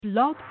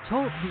Blog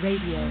Talk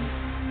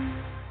Radio.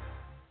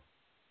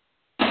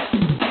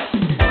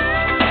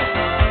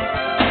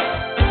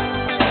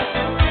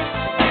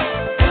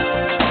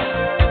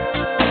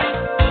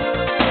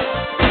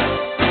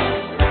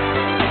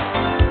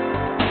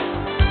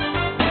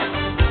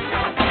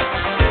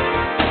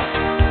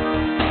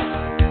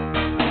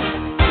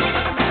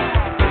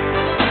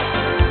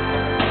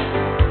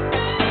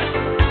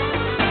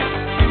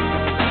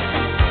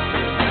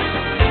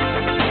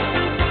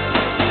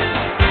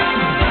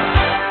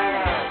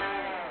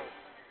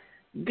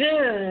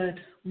 Good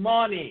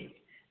morning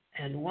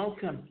and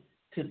welcome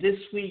to this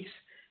week's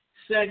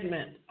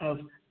segment of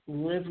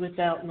Live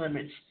Without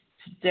Limits.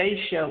 Today's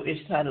show is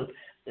titled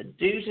The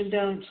Do's and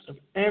Don'ts of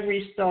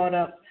Every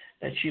Startup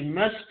That You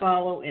Must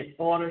Follow in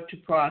Order to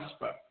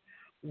Prosper.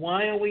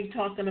 Why are we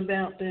talking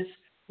about this?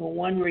 For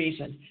one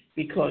reason,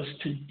 because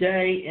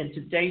today in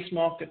today's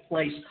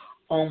marketplace,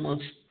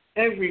 almost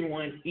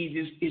everyone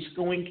either is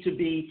going to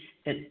be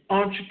an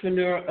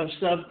entrepreneur of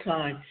some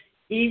kind,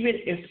 even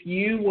if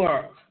you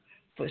work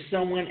for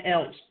someone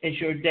else as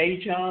your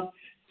day job.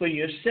 For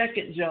your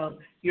second job,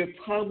 you're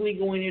probably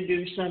going to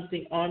do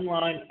something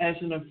online as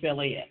an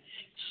affiliate.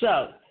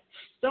 So,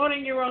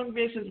 starting your own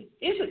business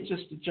isn't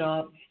just a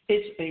job,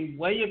 it's a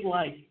way of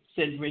life,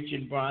 said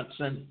Richard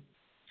Branson.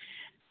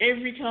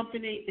 Every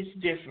company is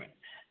different,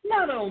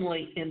 not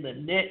only in the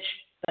niche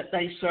that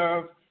they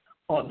serve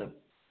or the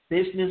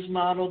business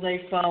model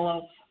they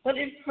follow, but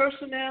in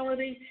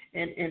personality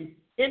and in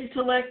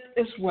intellect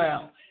as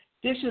well.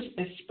 This is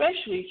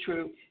especially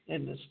true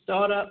in the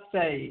startup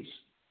phase.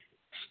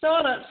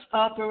 Startups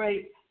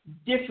operate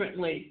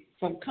differently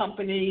from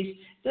companies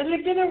that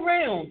have been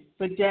around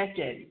for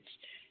decades.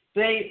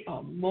 They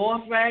are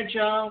more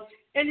fragile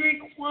and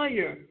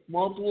require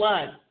more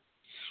blood,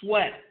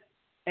 sweat,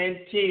 and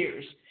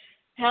tears.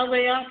 How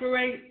they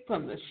operate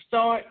from the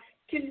start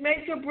can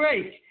make or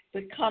break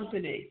the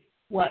company.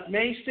 What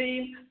may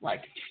seem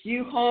like a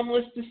few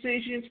harmless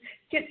decisions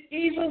can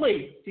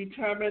easily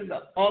determine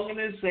the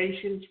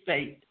organization's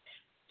fate.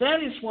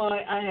 That is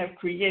why I have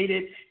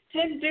created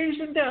 10 do's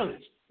and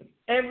don'ts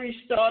every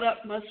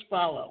startup must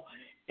follow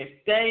if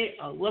they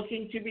are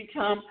looking to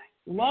become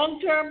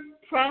long-term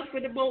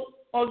profitable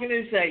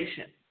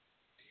organization.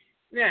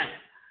 Now,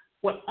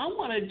 what I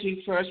want to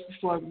do first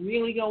before I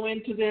really go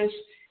into this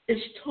is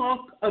talk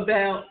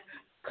about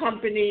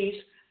companies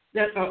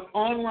that are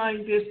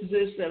online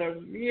businesses that are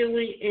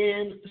really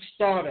in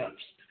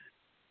startups,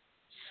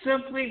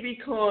 simply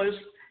because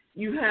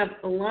you have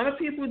a lot of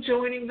people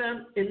joining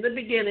them in the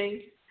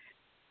beginning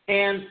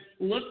and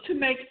look to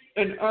make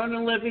and earn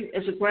a living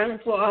as a ground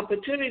floor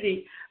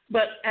opportunity.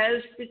 But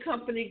as the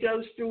company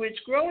goes through its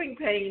growing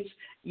pains,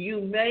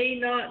 you may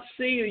not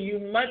see, or you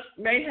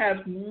may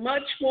have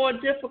much more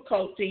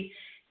difficulty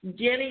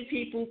getting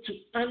people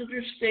to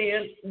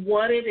understand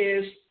what it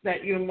is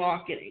that you're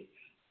marketing.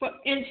 For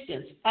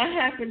instance, I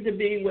happen to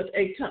be with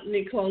a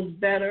company called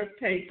Better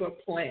Paper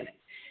Planet.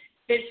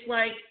 It's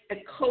like a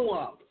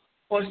co-op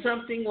or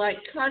something like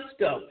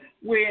Costco,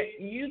 where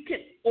you can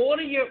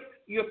order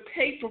your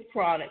paper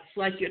products,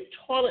 like your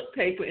toilet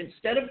paper,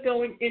 instead of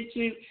going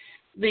into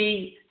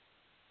the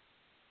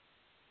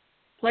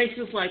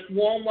places like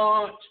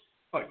Walmart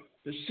or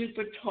the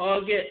Super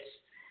Targets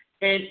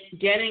and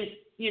getting,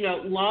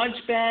 large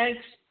bags,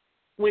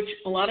 which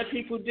a lot of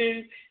people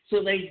do,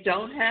 so they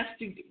don't have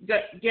to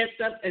get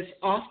them as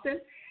often.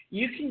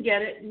 You can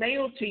get it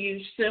mailed to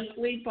you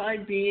simply by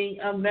being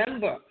a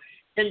member.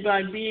 And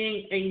by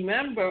being a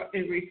member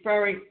and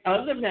referring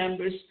other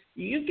members,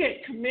 you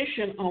get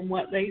commission on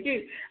what they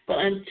do. But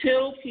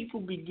until people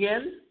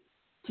begin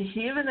to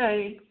hear the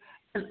name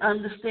and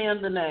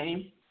understand the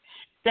name,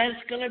 that's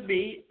going to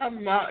be a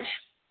much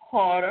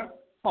harder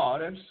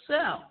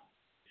sell.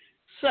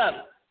 So,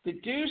 the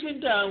do's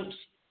and don'ts,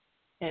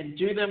 and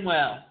do them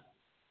well.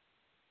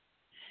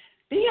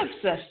 Be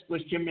obsessed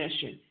with your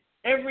mission.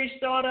 Every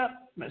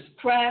startup must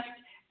craft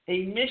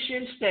a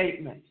mission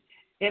statement.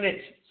 In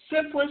its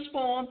simplest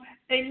form,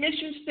 a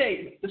mission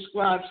statement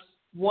describes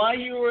why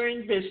you are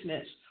in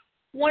business.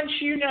 Once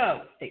you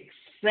know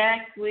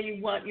exactly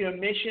what your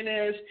mission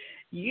is,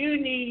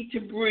 you need to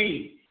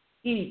breathe,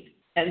 eat,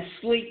 and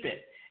sleep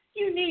it.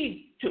 You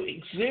need to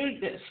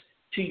exude this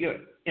to your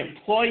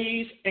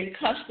employees and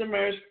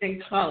customers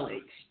and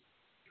colleagues.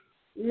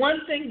 One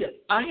thing that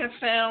I have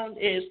found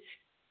is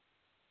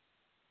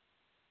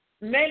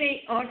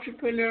many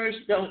entrepreneurs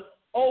don't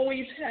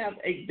always have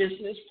a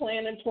business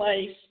plan in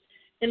place,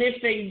 and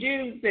if they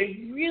do,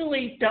 they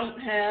really don't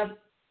have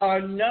or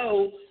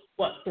know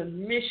what the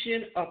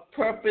mission or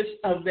purpose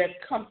of their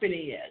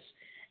company is.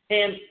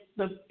 And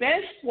the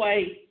best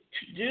way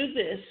to do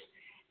this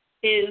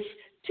is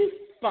to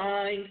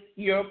find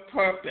your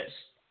purpose.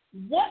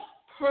 What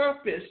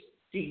purpose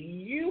do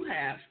you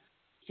have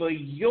for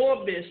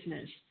your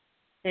business?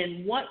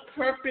 And what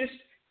purpose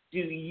do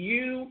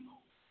you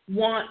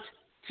want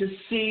to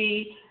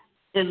see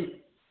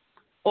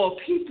or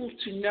people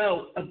to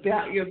know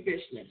about your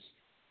business?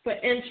 For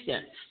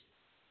instance,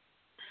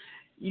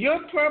 your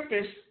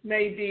purpose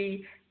may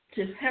be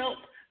to help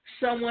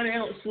someone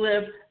else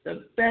live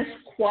the best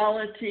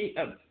quality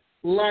of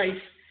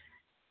life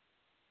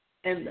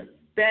and the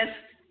best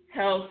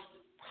health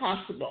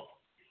possible.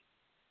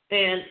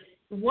 And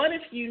what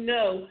if you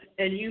know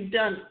and you've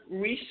done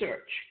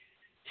research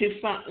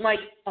to find, like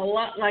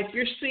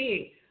you're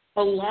seeing,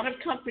 a lot of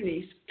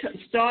companies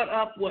start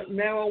up with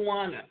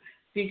marijuana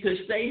because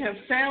they have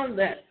found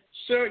that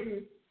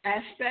certain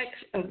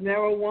aspects of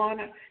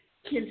marijuana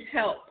can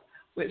help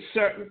with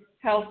certain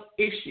health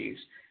issues.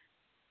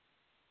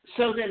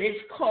 So that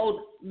it's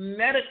called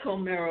medical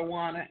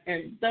marijuana,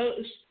 and that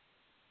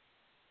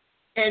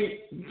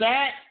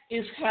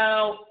is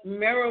how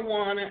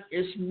marijuana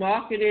is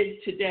marketed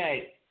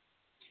today.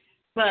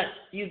 But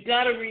you've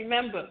got to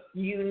remember,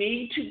 you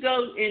need to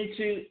go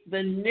into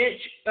the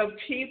niche of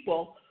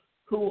people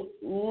who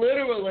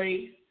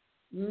literally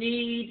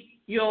need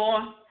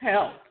your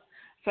help.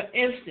 For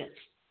instance,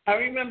 I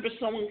remember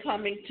someone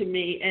coming to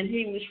me, and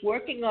he was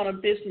working on a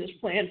business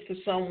plan for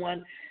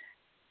someone,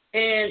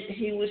 and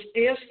he was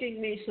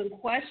asking me some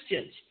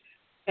questions.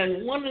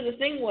 And one of the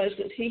things was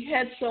that he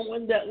had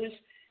someone that was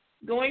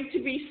going to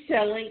be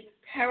selling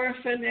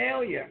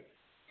paraphernalia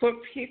for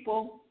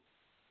people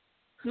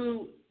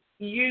who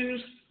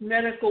use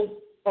medical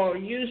or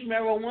use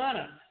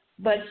marijuana.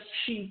 But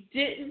she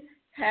didn't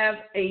have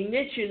a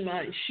niche in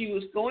mind. She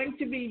was going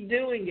to be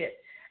doing it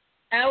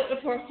out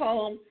of her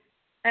home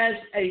as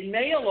a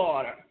mail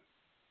order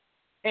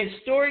and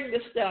storing the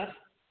stuff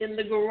in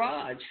the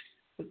garage.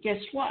 But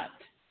guess what?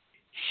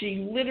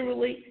 She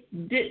literally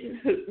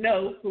didn't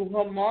know who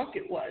her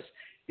market was,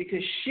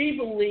 because she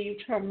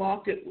believed her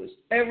market was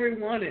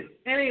everyone and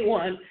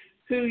anyone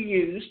who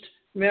used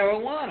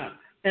marijuana.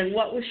 And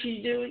what was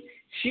she doing?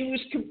 She was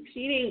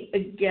competing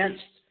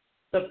against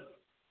the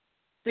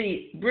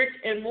brick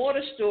and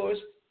mortar stores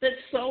that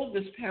sold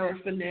this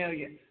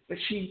paraphernalia, but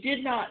she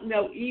did not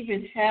know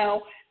even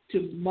how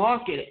to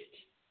market it.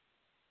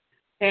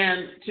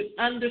 And to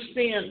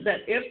understand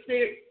that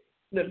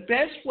the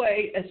best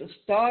way as a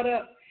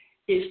startup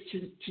is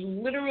to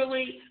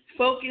literally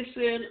focus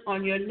in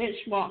on your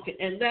niche market.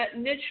 And that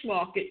niche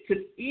market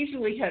could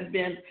easily have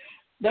been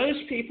those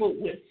people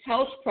with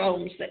health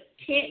problems that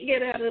can't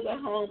get out of the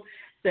home,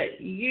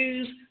 that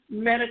use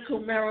medical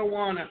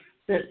marijuana,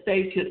 that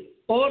they could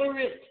order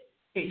it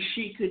and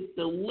she could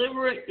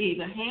deliver it,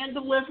 either hand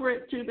deliver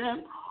it to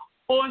them,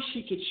 or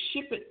she could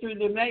ship it through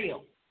the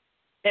mail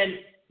and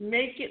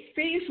make it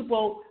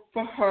feasible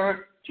for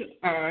her to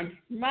earn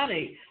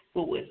money.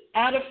 But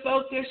without a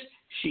focus,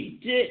 she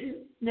didn't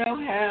know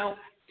how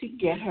to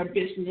get her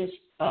business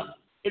up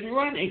and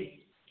running.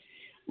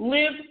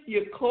 Live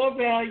your core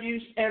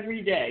values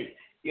every day.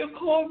 Your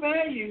core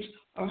values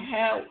are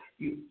how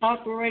you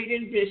operate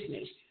in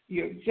business.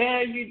 Your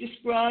value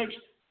describes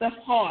the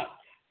heart,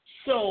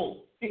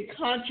 soul, and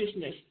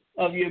consciousness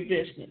of your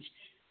business.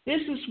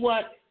 This is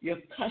what your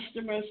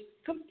customers,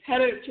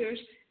 competitors,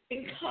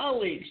 and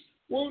colleagues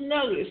will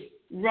notice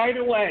right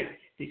away,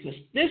 because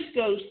this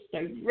goes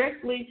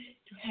directly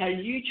to how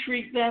you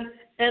treat them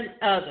and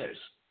others.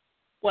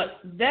 What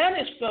that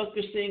is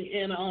focusing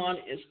in on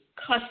is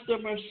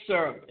customer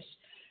service.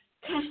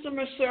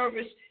 Customer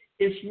service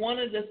is one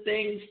of the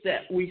things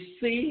that we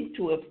seem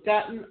to have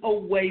gotten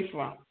away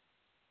from.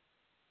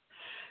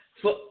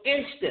 For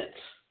instance,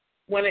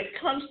 when it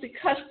comes to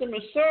customer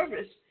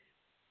service,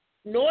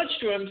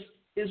 Nordstrom's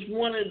is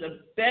one of the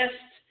best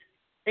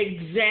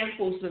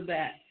examples of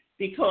that,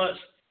 because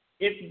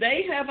if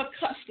they have a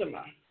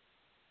customer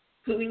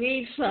who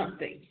needs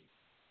something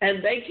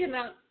and they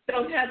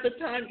don't have the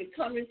time to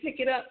come and pick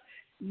it up,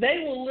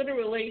 they will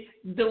literally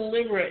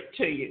deliver it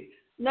to you.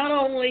 Not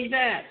only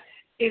that,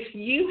 if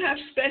you have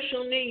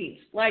special needs,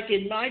 like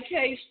in my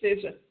case,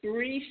 there's a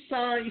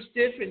 3-size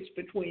difference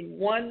between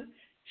one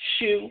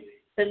shoe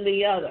and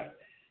the other.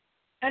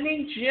 And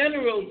in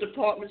general,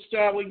 department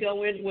store I would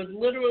go in would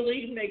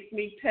literally make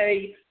me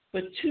pay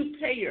for 2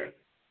 pair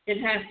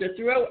and have to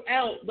throw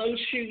out those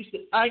shoes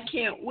that I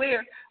can't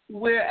wear,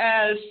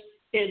 whereas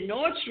in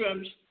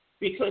Nordstrom's,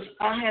 because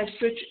I have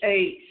such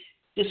a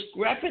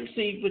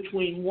discrepancy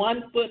between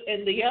one foot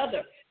and the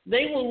other,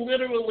 they will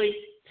literally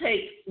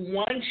take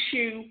one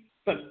shoe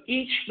from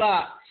each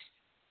box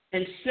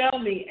and sell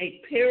me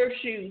a pair of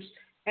shoes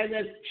and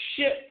then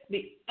ship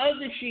the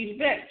other shoes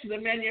back to the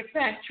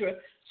manufacturer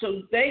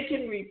so they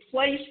can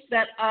replace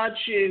that odd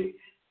shoe,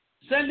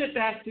 send it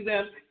back to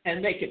them,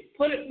 and they can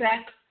put it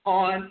back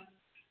on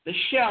the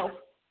shelf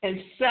and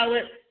sell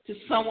it to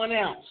someone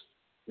else.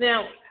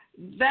 Now,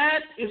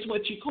 that is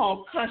what you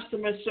call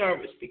customer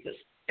service, because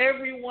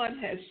everyone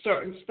has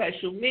certain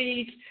special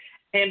needs,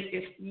 and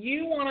if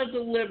you want to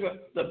deliver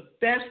the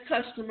best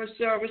customer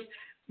service,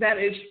 that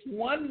is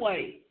one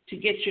way to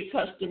get your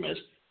customers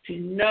to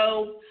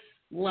know,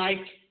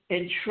 like,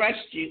 and trust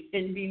you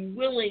and be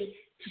willing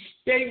to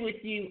stay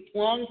with you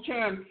long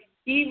term,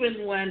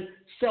 even when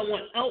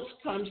someone else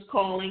comes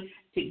calling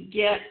to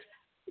get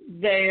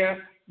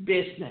their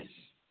business.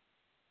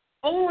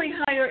 Only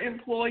hire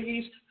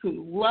employees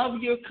who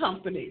love your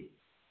company.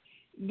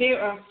 There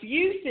are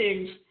few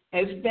things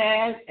as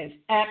bad as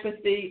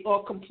apathy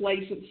or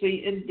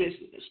complacency in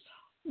business,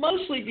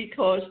 mostly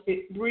because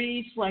it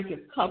breeds like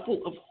a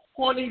couple of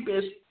horny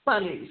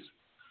bunnies.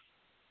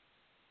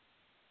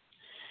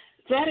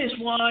 That is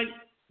why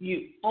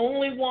you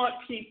only want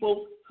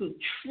people who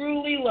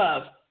truly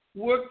love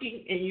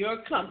working in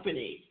your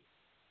company.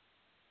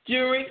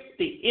 During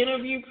the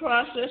interview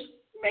process,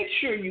 make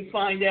sure you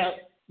find out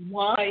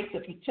why the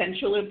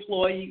potential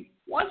employee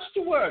wants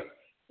to work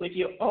with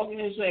your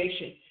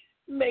organization.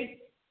 Make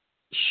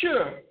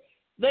sure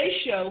they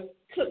show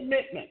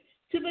commitment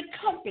to the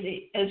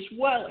company as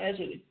well as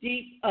a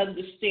deep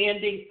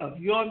understanding of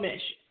your mission.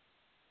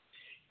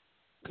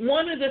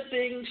 One of the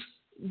things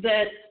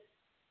that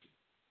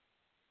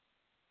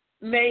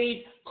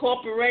made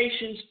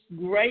corporations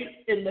great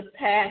in the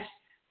past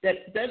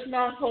that does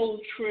not hold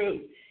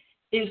true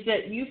is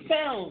that you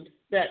found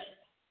that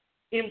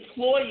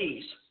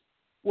employees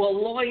were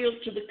loyal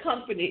to the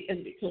company,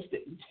 and because the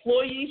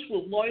employees were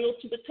loyal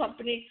to the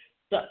company,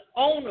 the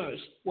owners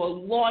were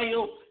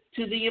loyal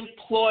to the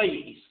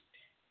employees.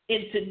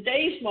 In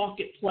today's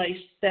marketplace,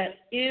 that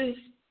is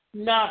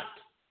not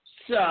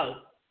so.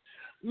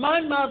 My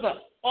mother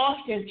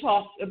often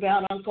talked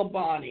about Uncle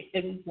Bonnie.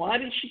 And why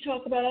did she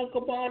talk about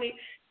Uncle Bonnie?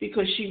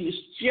 Because she was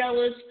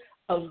jealous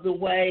of the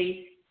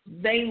way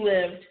they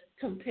lived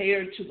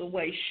compared to the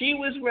way she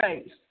was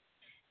raised.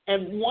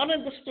 And one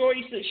of the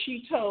stories that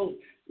she told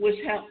was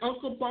how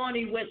Uncle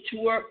Bonnie went to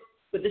work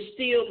for the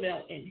steel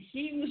mill, and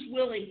he was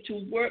willing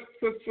to work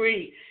for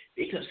free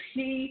because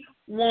he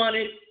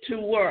wanted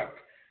to work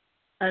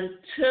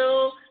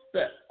until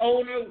the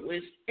owner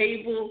was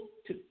able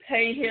to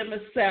pay him a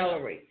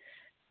salary.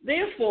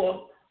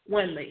 Therefore,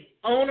 when the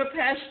owner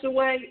passed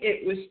away,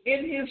 it was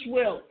in his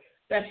will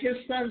that his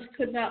sons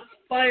could not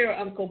fire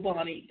Uncle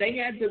Bonnie. They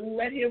had to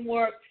let him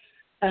work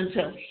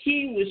until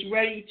he was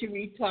ready to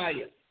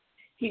retire.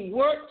 He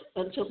worked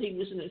until he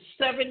was in his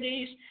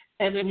 70s,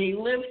 and then he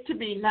lived to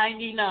be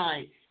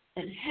 99.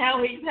 And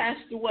how he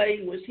passed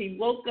away was he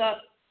woke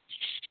up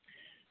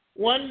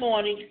one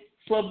morning,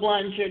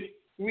 bludgeoned,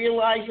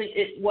 realizing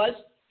it was,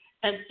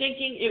 and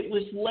thinking it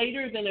was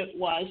later than it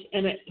was,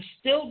 and it was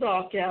still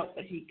dark out,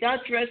 but he got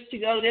dressed to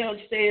go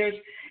downstairs,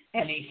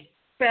 and he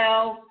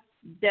fell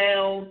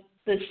down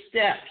the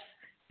steps.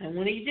 And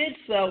when he did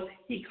so,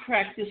 he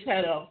cracked his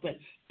head open.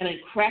 And in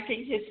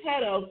cracking his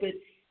head open,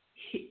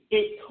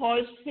 it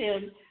caused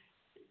him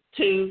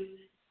to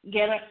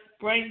get a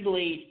brain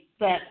bleed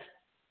that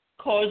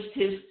caused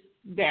his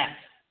death.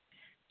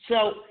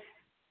 So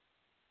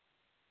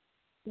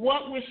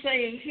what we're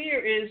saying here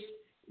is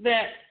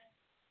that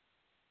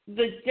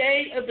the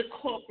day of the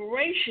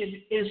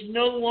corporation is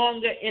no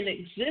longer in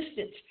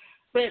existence,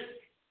 but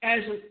as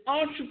an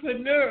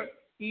entrepreneur,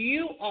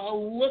 you are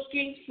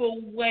looking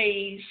for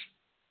ways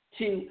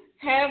to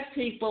have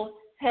people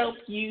help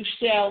you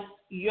sell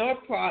your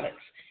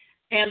products.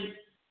 And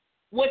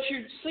what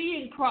you're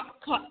seeing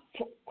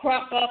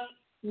crop up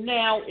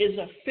now is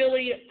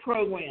affiliate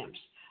programs.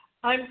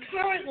 I'm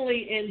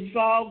currently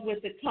involved with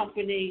a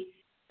company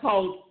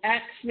called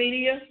Axe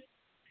Media,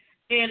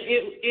 and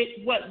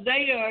what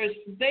they are is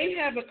they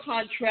have a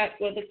contract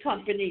with a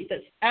company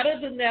that's out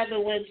of the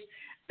Netherlands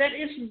that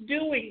is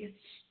doing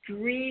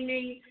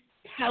streaming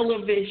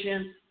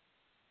television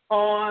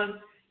on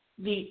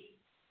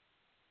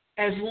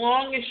as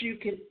long as you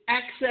can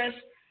access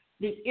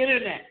the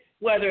internet,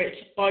 whether it's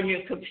on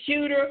your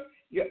computer,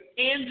 your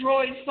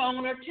Android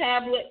phone or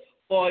tablet,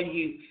 or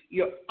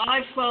your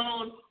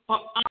iPhone or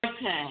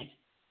iPad.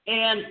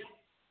 And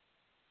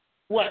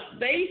what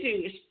they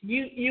do is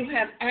you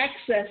have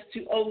access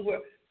to over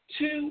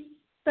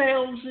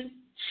 2,000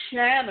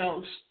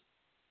 channels,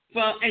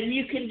 and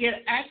you can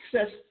get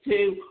access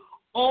to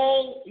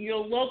all your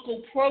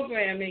local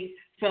programming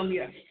from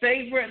your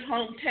favorite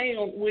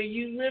hometown where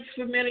you lived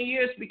for many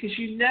years, because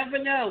you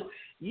never know.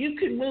 You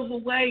can move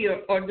away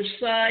or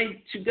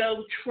decide to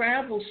go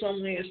travel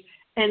somewhere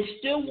and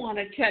still want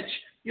to catch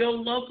your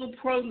local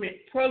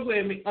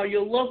programming or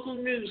your local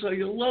news or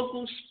your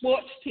local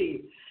sports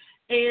team.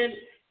 And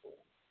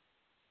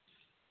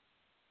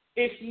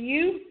if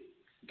you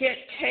get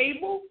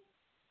cable,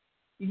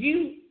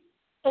 you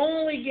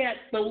only get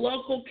the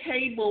local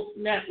cable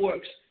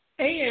networks.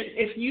 And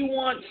if you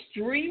want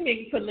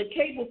streaming from the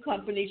cable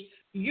companies,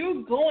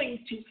 you're going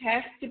to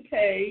have to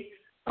pay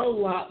a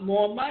lot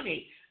more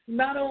money.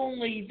 Not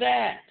only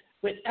that,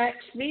 with Axe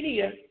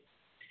Media,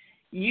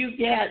 you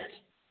get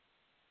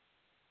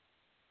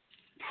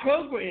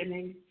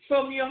programming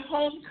from your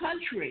home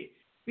country,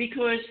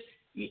 because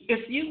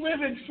if you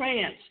live in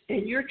France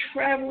and you're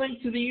traveling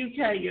to the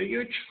UK or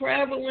you're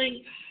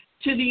traveling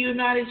to the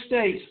United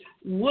States,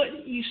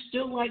 wouldn't you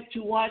still like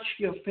to watch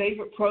your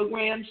favorite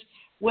programs?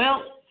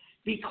 Well,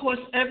 because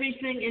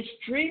everything is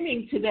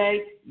streaming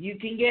today, you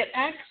can get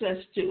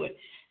access to it.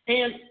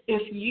 And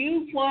if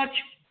you watch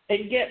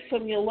and get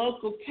from your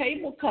local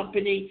cable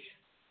company,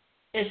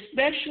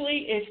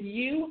 especially if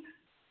you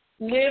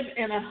live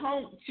in a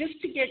home,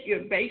 just to get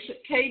your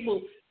basic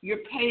cable,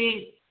 you're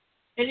paying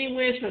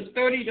anywhere from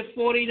 $30 to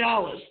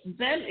 $40.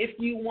 Then if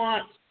you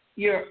want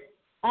your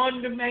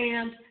on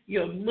demand,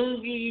 your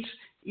movies,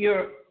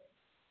 your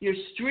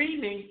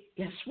streaming,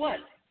 guess what?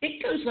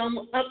 It goes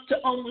up to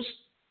almost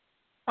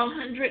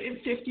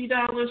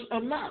 $150 a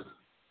month.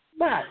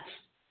 But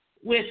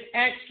with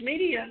X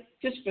Media,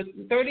 just for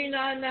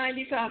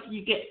 $39.95,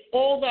 you get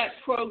all that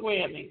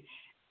programming.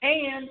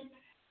 And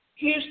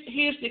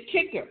here's the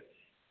kicker.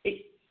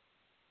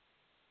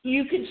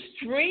 You can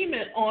stream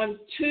it on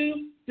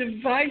 2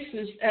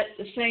 devices at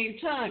the same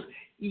time.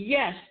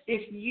 Yes,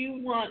 if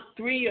you want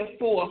 3 or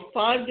 4 or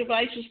 5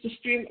 devices to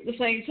stream at the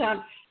same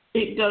time,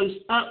 it goes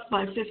up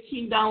by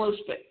 $15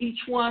 for each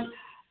one.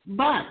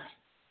 But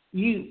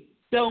you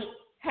don't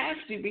have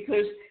to,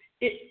 because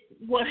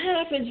what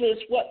happens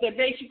is, what they're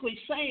basically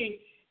saying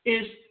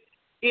is,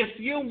 if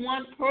you're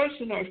one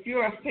person or if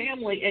you're a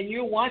family and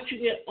you're watching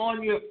it on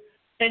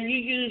and you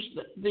use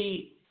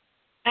the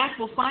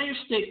Apple Fire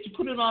Stick to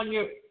put it on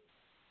your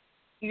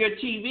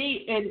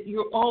TV and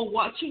you're all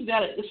watching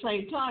that at the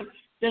same time,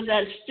 then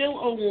that's still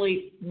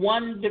only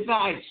one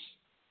device.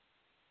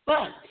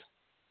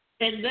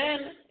 And then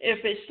if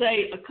it's,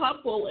 say, a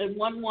couple and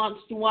one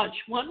wants to watch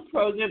one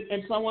program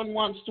and someone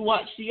wants to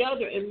watch the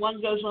other and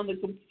one goes on the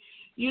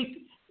computer,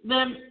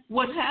 then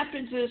what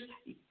happens is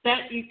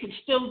that you can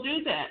still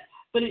do that.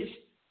 But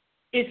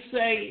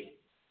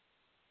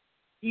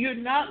you're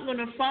not going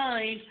to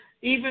find,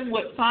 even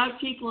with 5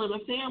 people in a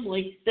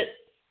family, that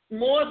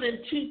more than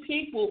 2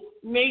 people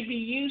may be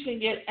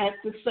using it at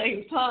the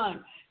same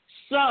time.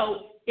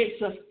 So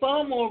it's a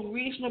far more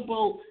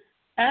reasonable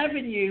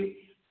avenue,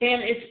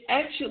 and it's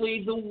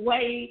actually the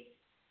way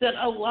that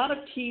a lot of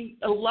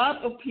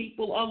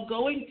people are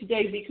going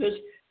today, because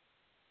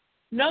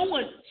no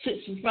one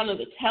sits in front of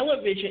the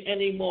television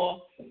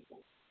anymore.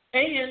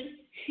 And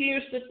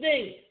here's the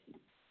thing.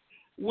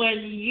 When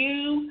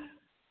you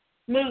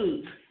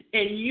move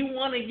and you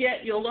want to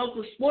get your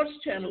local sports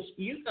channels,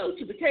 you go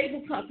to the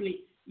cable company.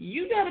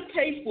 You got to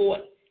pay for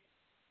it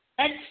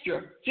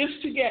extra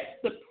just to get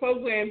the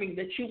programming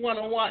that you want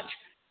to watch.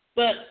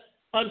 But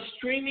on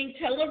streaming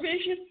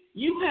television,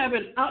 you have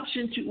an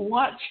option to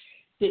watch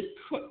the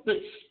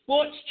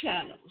sports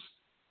channels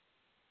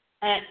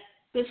at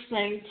the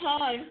same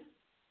time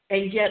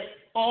and get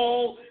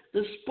all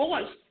the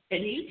sports.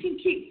 And you can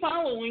keep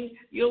following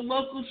your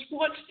local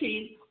sports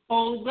team,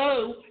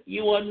 although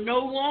you are no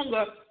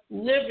longer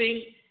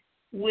living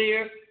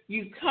where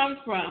you come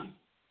from.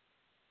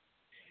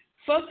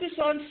 Focus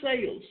on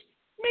sales.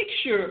 Make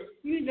sure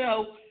you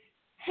know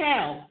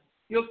how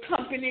your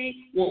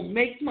company will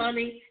make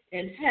money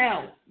and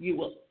how you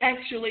will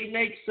actually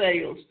make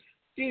sales.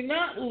 Do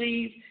not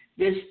leave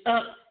this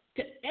up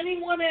to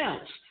anyone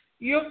else.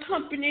 Your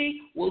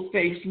company will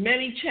face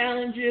many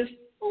challenges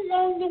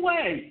along the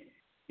way.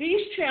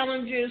 These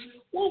challenges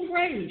will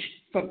range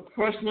from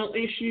personal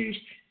issues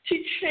to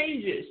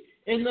changes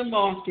in the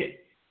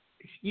market.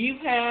 If you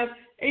have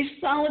a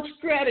solid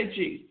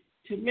strategy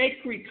to make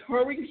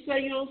recurring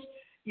sales,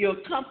 your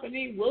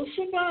company will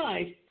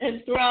survive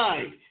and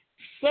thrive.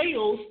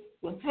 Sales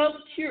will help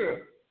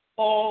cure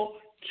all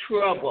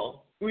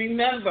trouble.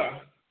 Remember,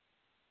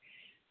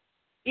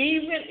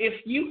 even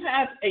if you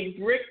have a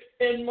brick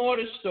and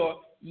mortar store,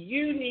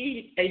 you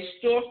need a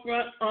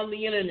storefront on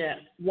the internet.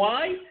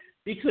 Why?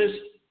 Because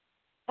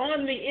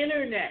on the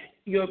internet,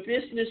 your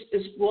business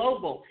is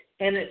global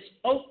and it's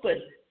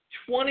open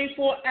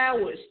 24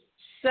 hours,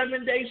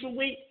 7 days a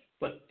week,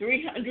 for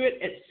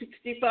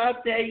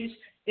 365 days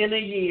in a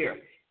year.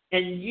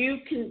 And you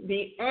can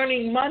be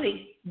earning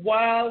money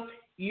while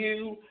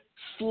you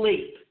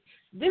sleep.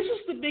 This is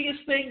the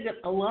biggest thing that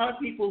a lot of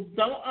people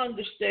don't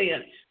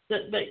understand,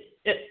 that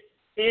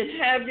in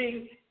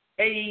having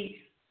a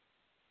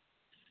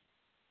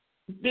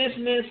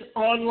business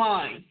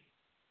online,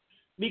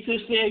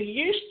 because they're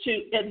used to,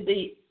 and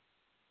the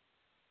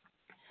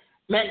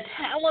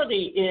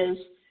mentality is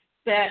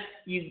that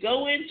you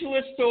go into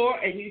a store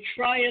and you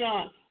try it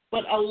on.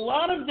 But a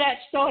lot of that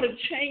started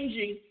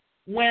changing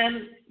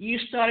when you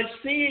started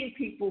seeing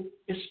people,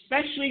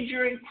 especially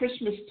during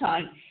Christmas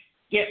time,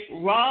 get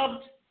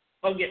robbed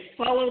or get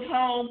followed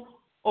home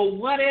or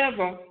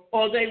whatever,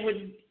 or they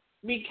would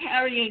be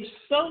carrying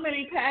so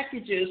many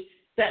packages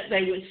that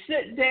they would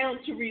sit down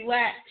to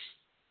relax.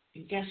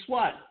 And guess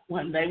what?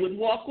 When they would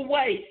walk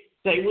away,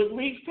 they would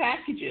leave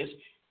packages.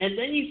 And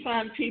then you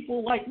find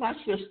people like my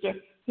sister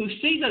who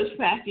see those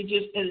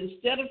packages and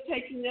instead of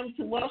taking them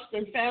to Lost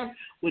and Found,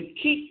 would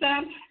keep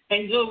them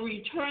and go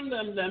return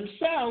them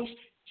themselves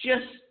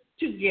just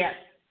to get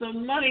the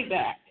money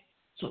back.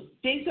 So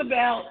think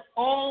about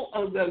all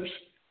of those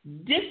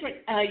different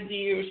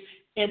ideas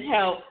and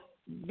how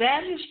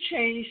that has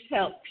changed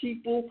how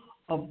people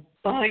are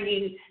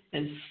buying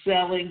and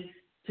selling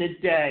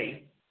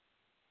today.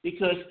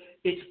 Because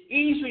it's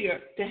easier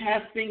to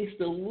have things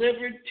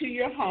delivered to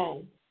your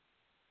home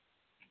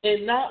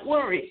and not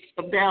worry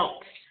about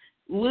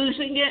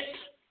losing it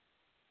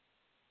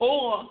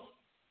or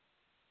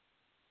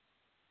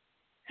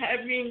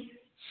having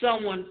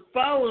someone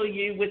follow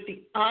you with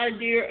the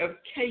idea of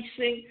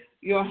casing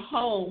your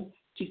home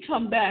to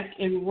come back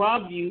and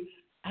rob you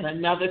at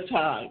another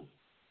time.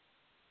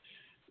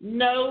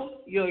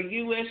 Know your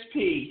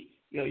USP.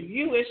 Your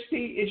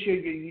USP is your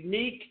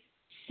unique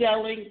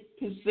selling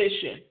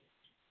position,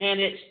 and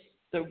it's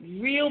the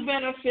real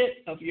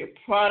benefit of your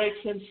products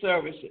and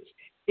services.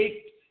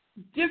 It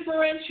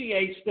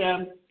differentiates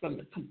them from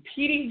the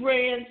competing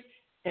brands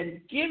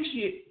and gives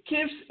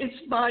its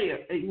buyer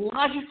a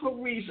logical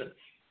reason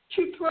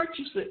to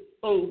purchase it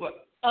over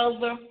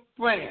other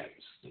brands.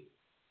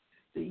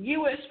 The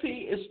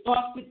USP is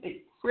often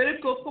a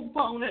critical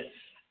component,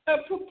 a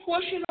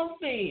proportional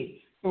theme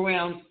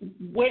around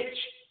which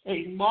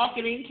a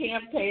marketing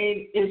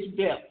campaign is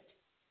built.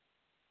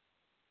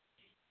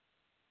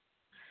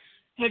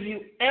 Have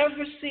you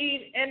ever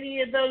seen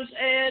any of those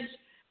ads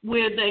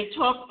where they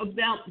talk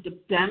about the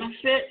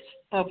benefits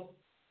of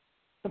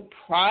the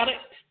product?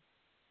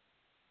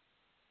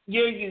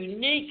 Your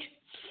unique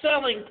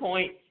selling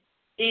point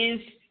is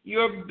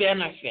your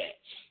benefits.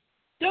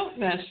 Don't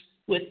mess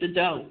with the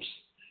don'ts.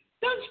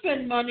 Don't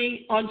spend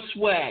money on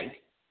swag.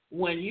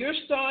 When you're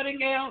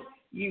starting out,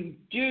 you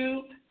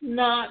do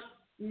not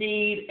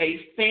need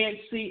a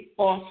fancy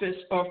office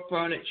or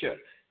furniture.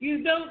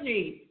 You don't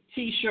need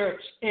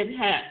T-shirts and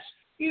hats.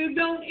 You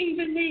don't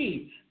even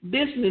need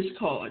business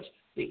cards.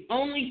 The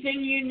only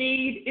thing you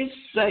need is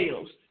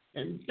sales,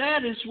 and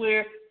that is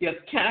where your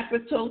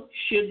capital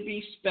should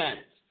be spent.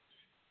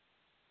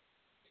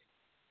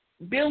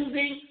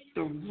 Building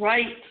the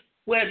right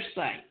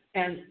website.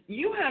 And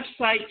you have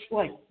sites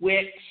like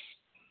Wix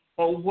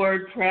or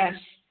WordPress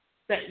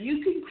that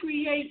you can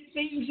create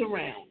things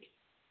around.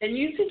 And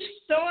you can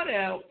start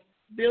out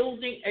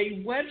building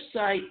a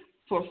website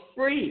for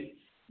free.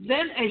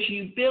 Then as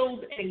you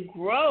build and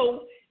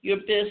grow your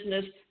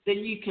business, then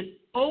you can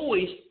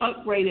always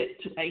upgrade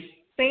it to a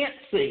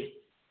fancy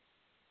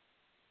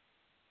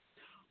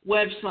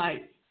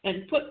website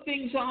and put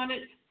things on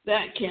it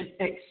that can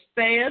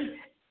expand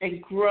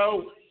and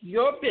grow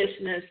your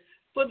business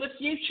for the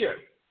future.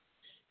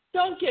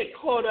 Don't get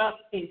caught up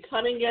in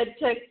cutting-edge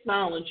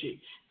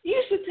technology.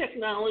 Use the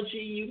technology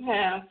you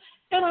have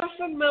and are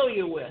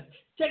familiar with.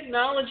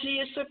 Technology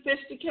is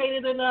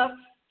sophisticated enough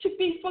to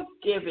be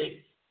forgiving.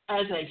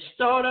 As a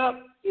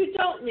startup, you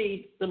don't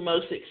need the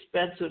most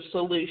expensive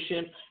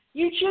solution.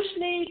 You just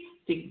need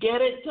to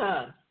get it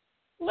done.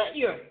 Let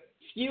your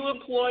few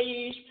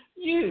employees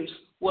use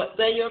what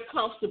they are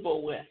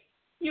comfortable with.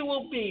 You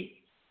will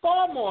be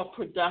far more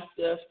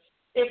productive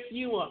if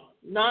you are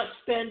not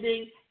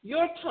spending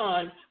your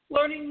time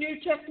learning new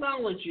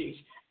technologies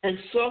and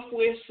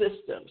software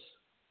systems.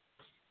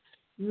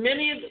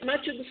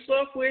 Much of the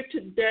software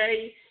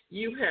today,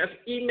 you have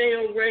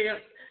email ramp,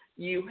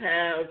 you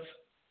have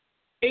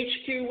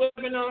HQ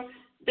webinar.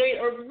 They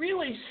are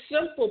really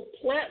simple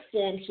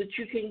platforms that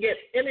you can get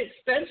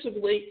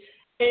inexpensively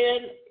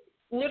and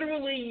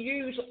literally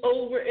use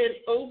over and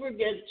over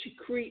again to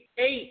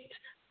create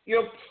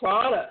your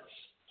products.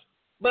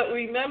 But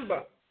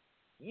remember,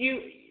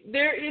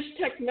 there is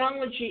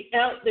technology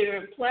out there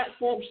and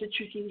platforms that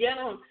you can get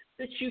on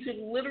that you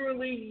can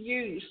literally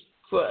use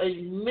for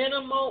a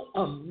minimal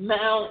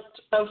amount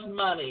of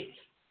money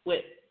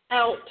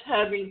without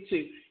having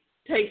to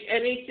take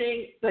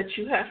anything that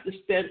you have to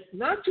spend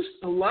not just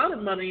a lot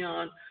of money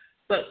on,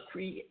 but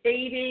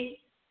creating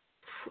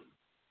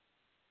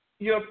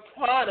your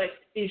product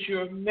is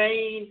your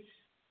main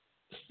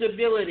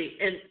stability.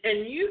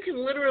 And you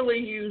can literally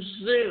use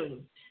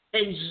Zoom.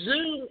 And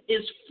Zoom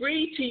is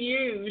free to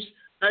use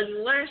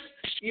unless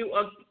you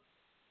are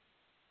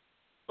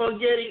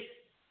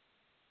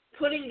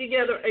putting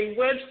together a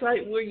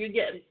website where you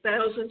get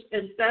thousands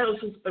and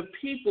thousands of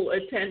people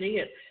attending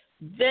it.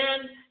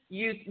 Then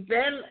you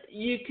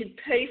can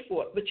pay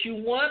for it. But you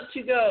want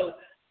to go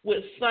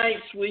with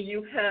sites where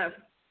you have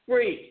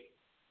free.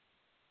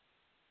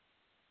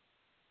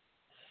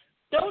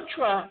 Don't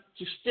try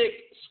to stick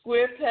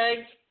square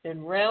pegs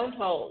in round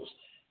holes.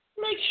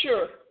 Make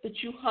sure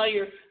that you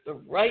hire the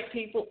right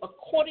people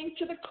according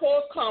to the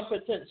core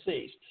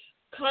competencies.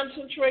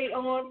 Concentrate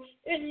on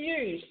and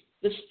use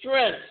the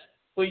strengths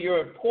for your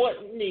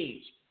important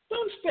needs.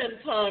 Don't spend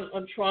time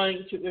on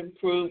trying to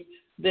improve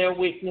their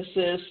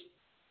weaknesses.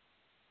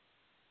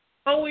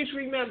 Always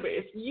remember,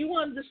 if you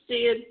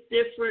understand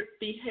different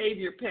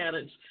behavior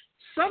patterns,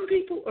 some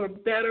people are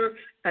better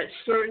at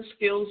certain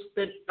skills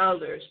than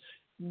others.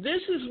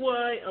 This is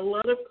why a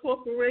lot of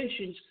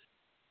corporations,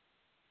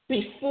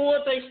 before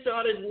they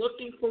started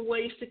looking for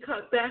ways to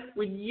cut back,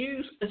 would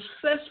use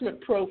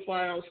assessment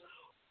profiles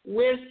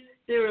with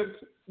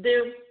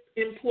their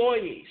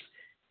employees.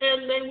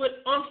 And they would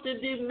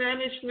often do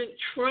management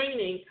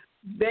training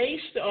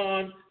based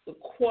on the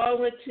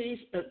qualities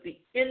of the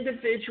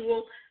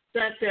individual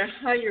that they're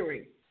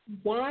hiring.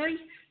 Why?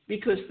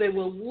 Because they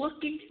were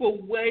looking for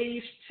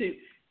ways to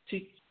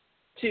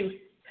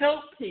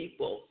help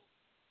people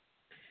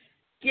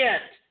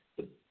get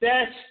the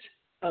best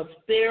of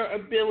their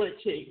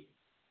ability.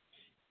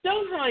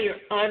 Don't hire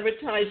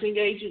advertising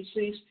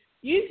agencies.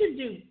 You can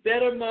do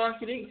better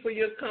marketing for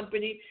your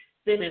company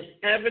than an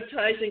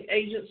advertising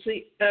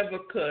agency ever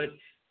could.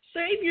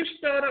 Save your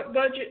startup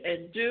budget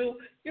and do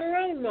your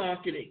own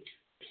marketing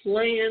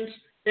plans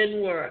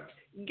and work.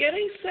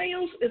 Getting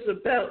sales is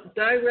about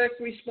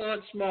direct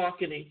response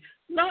marketing,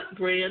 not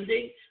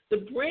branding.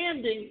 The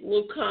branding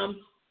will come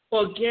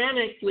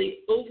organically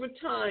over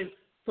time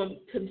from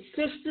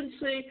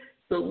consistency,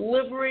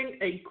 delivering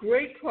a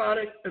great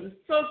product, and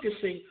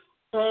focusing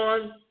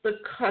on the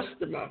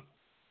customer.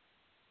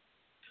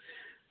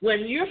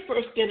 When you're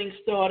first getting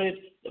started,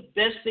 the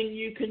best thing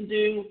you can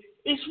do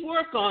is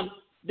work on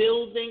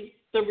building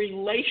the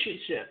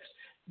relationships,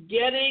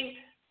 getting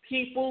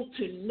people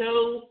to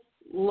know,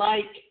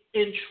 like,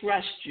 and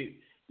trust you.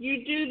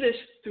 You do this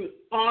through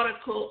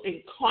article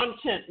and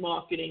content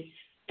marketing,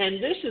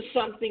 and this is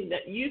something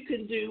that you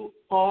can do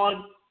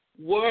on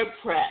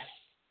WordPress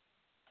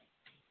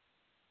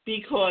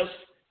because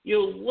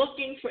you're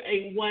looking for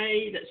a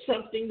way that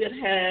something that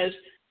has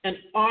an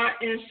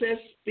RSS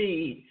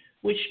feed,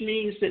 which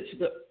means it's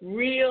the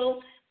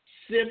real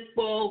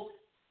simple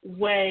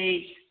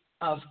way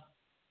of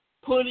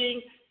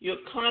putting your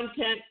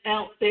content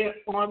out there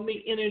on the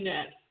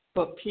internet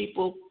for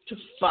people to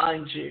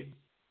find you.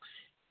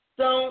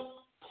 Don't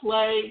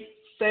play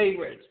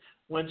favorites.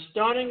 When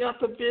starting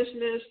up a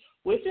business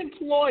with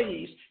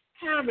employees,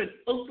 have an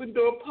open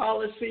door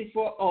policy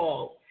for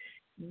all.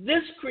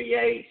 This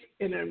creates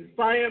an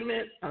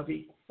environment of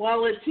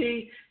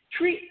equality.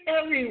 Treat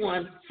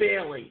everyone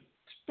fairly.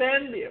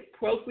 Spend the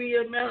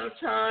appropriate amount of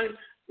time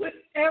with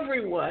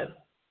everyone.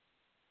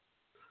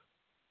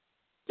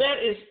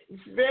 That is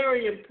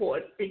very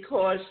important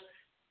because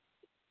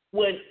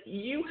when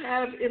you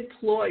have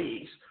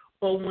employees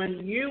or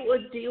when you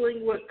are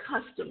dealing with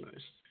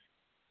customers,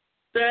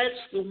 that's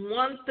the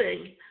one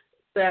thing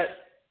that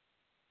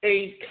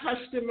a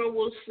customer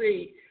will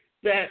see,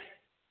 that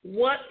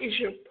what is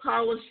your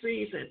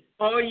policies and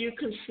are you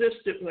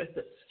consistent with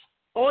it?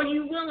 Are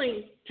you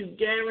willing to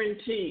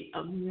guarantee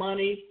a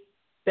money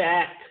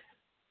back?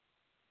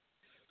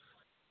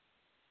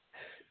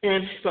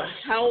 And for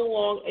how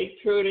long a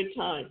period of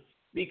time?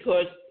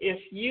 Because if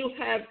you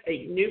have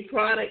a new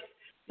product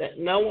that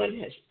no one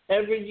has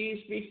ever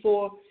used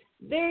before,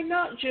 they're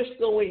not just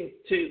going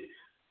to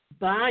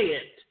buy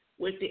it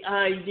with the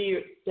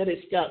idea that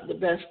it's got the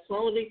best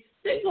quality.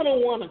 They're going to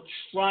want to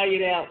try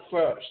it out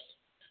first.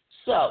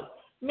 So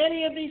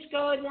many of these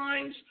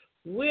guidelines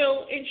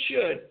will and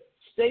should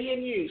stay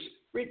in use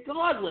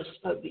regardless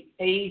of the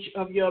age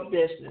of your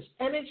business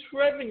and its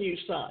revenue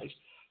size.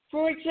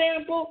 For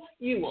example,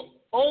 you will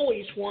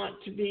always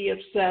want to be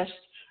obsessed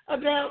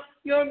about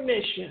your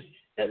mission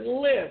and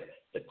live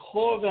the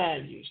core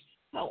values.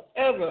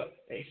 However,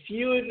 a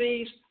few of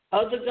these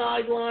other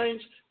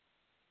guidelines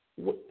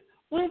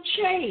will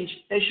change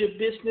as your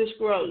business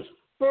grows.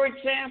 For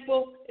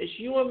example, as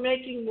you are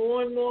making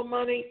more and more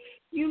money,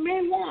 you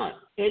may want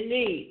and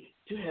need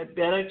to have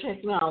better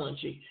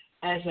technology.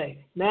 As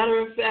a matter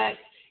of fact,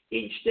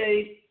 each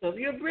day of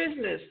your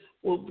business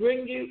will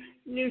bring you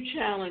new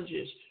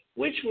challenges,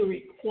 which will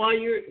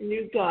require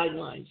new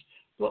guidelines.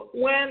 But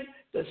when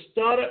the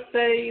startup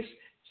phase,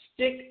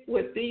 stick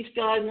with these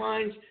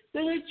guidelines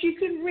so that you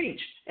can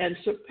reach and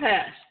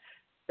surpass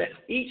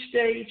each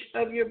stage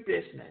of your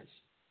business.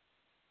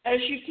 As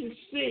you can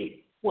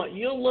see, what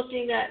you're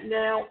looking at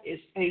now is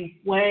a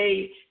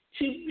way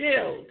to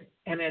build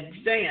and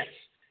advance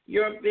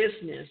your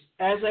business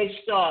as a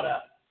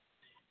startup.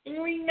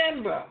 And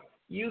remember,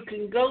 you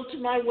can go to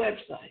my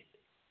website,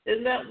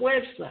 and that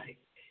website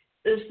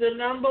is the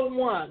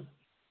 #1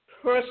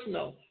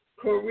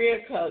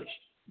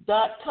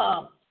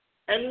 personalcareercoach.com,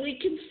 and we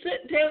can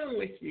sit down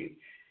with you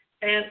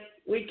and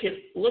we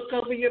can look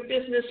over your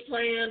business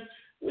plan.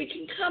 We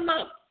can come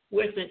up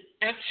with an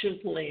action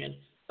plan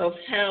of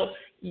how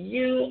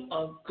you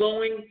are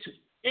going to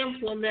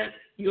implement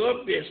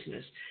your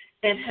business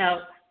and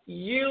how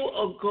you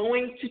are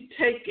going to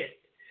take it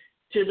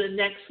to the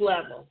next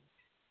level.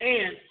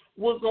 And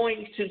we're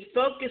going to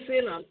focus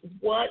in on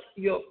what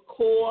your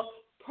core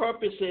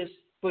purpose is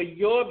for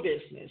your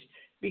business,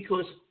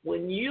 because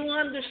when you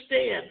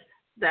understand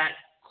that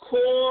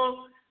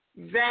core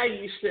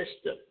value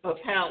system of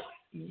how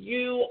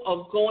you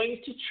are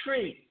going to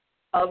treat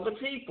other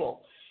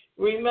people,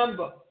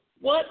 remember,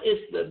 what is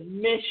the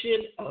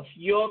mission of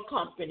your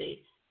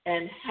company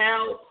and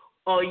how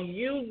are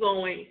you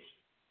going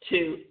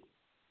to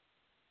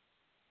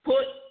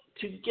put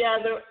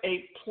together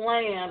a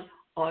plan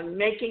on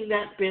making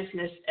that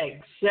business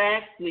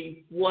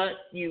exactly what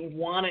you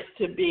want it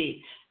to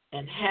be,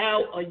 and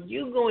how are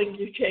you going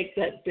to take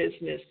that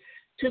business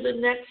to the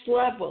next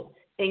level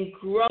and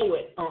grow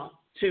it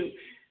to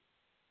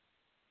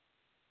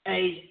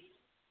a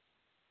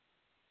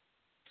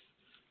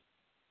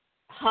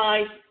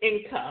high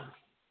income.